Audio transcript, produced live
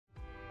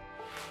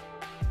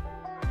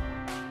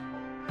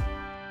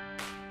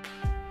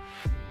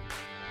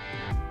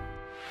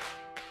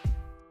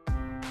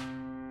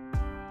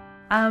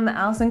I'm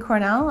Alison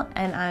Cornell,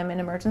 and I'm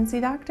an emergency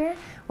doctor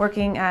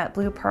working at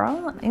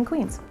BluePearl in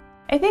Queens.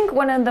 I think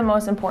one of the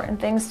most important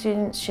things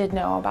students should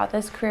know about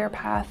this career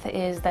path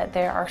is that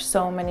there are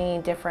so many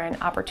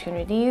different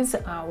opportunities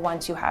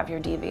once you have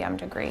your DVM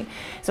degree.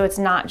 So it's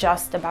not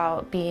just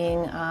about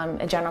being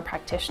a general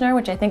practitioner,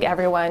 which I think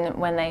everyone,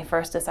 when they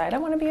first decide I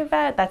want to be a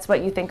vet, that's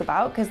what you think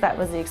about because that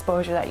was the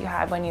exposure that you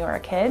had when you were a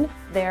kid.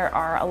 There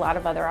are a lot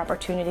of other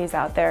opportunities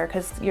out there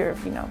because your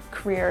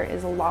career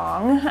is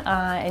long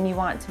and you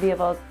want to be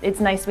able, it's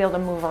nice to be able to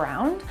move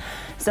around.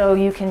 So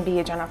you can be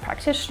a general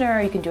practitioner,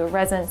 you can do a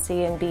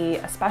residency and be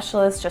a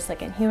specialist, just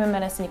like in human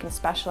medicine. You can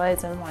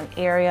specialize in one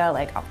area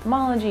like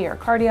ophthalmology or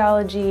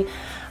cardiology.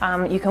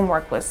 You can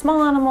work with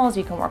small animals,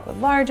 you can work with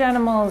large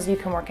animals, you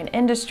can work in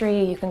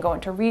industry, you can go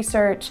into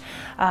research.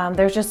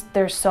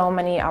 There's so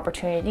many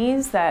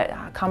opportunities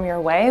that come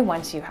your way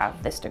once you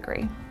have this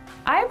degree.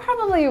 I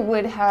probably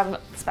would have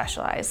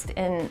specialized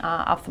in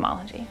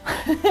ophthalmology.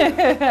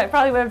 I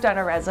probably would have done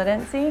a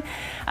residency.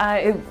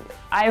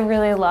 I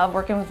really love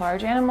working with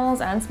large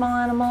animals and small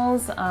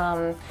animals,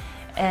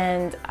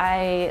 and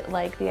I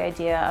like the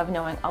idea of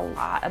knowing a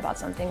lot about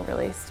something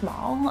really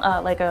small,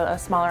 like a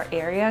smaller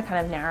area,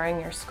 kind of narrowing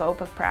your scope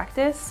of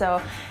practice.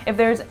 So if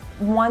there's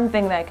one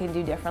thing that I could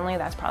do differently,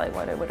 that's probably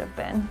what it would have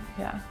been,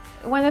 yeah.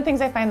 One of the things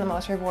I find the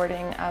most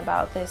rewarding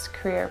about this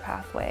career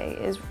pathway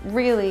is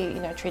really,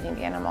 treating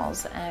the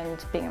animals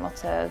and being able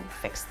to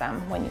fix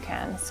them when you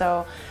can.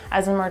 So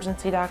as an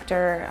emergency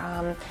doctor,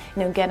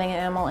 getting an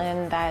animal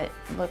in that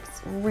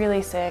looks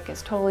really sick,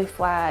 is totally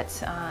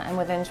flat, and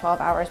within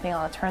 12 hours being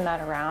able to turn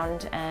that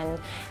around and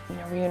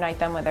reunite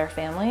them with their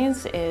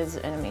families is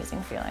an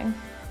amazing feeling.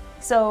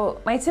 So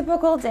my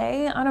typical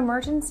day on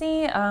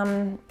emergency,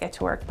 get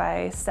to work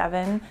by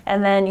 7,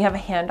 and then you have a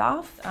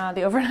handoff.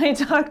 The overnight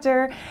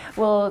doctor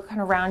will kind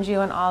of round you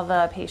on all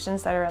the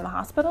patients that are in the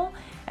hospital,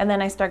 and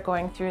then I start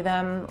going through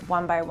them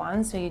one by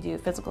one. So you do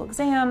physical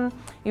exam,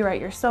 you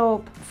write your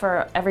SOAP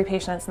for every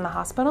patient that's in the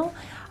hospital,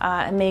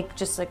 and make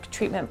just like a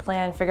treatment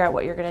plan, figure out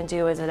what you're gonna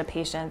do. Is it a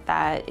patient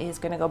that is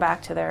gonna go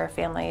back to their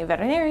family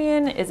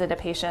veterinarian? Is it a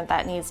patient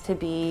that needs to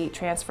be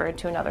transferred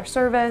to another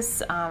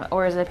service?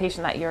 Or is it a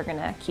patient that you're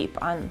gonna keep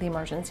on the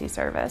emergency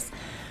service?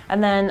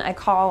 And then I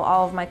call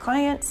all of my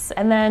clients,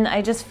 and then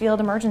I just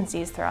field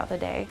emergencies throughout the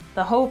day.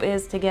 The hope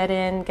is to get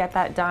in, get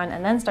that done,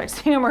 and then start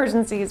seeing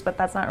emergencies, but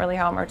that's not really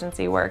how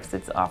emergency works.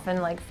 It's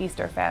often like feast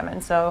or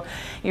famine. So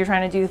you're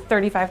trying to do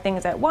 35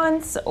 things at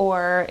once,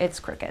 or it's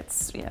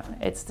crickets.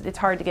 It's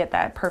hard to get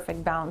that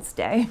perfect balanced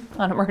day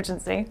on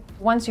emergency.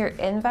 Once you're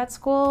in vet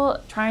school,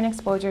 try and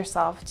expose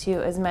yourself to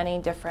as many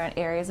different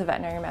areas of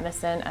veterinary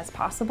medicine as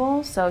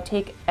possible. So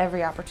take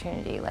every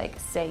opportunity, like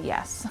say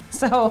yes.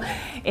 So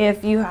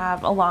if you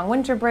have a long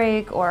winter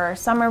break or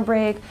summer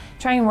break,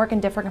 try and work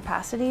in different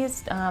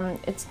capacities.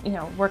 It's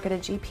work at a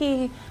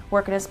GP,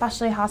 work at a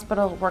specialty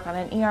hospital, work on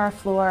an ER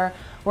floor,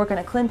 work in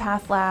a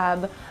ClinPath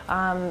lab,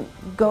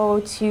 go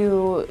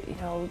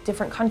to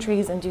different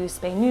countries and do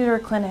spay-neuter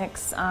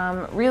clinics.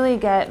 Really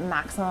get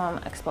maximum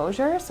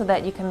exposure so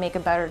that you can make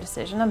a better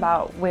decision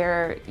about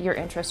where your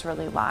interests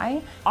really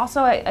lie.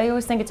 Also, I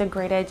always think it's a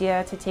great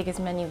idea to take as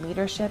many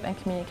leadership and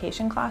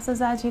communication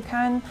classes as you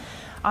can.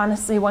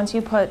 Honestly, once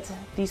you put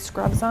these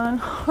scrubs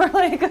on or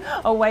like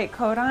a white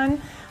coat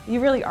on, you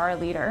really are a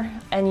leader,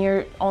 and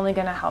you're only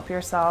going to help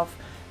yourself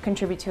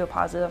contribute to a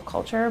positive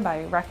culture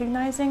by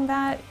recognizing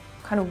that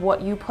kind of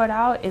what you put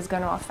out is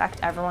going to affect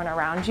everyone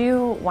around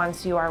you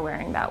once you are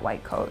wearing that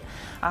white coat.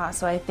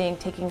 So I think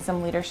taking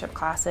some leadership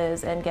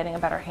classes and getting a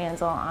better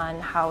handle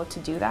on how to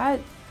do that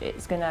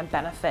is going to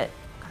benefit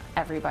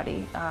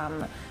everybody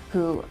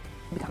who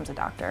becomes a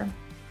doctor.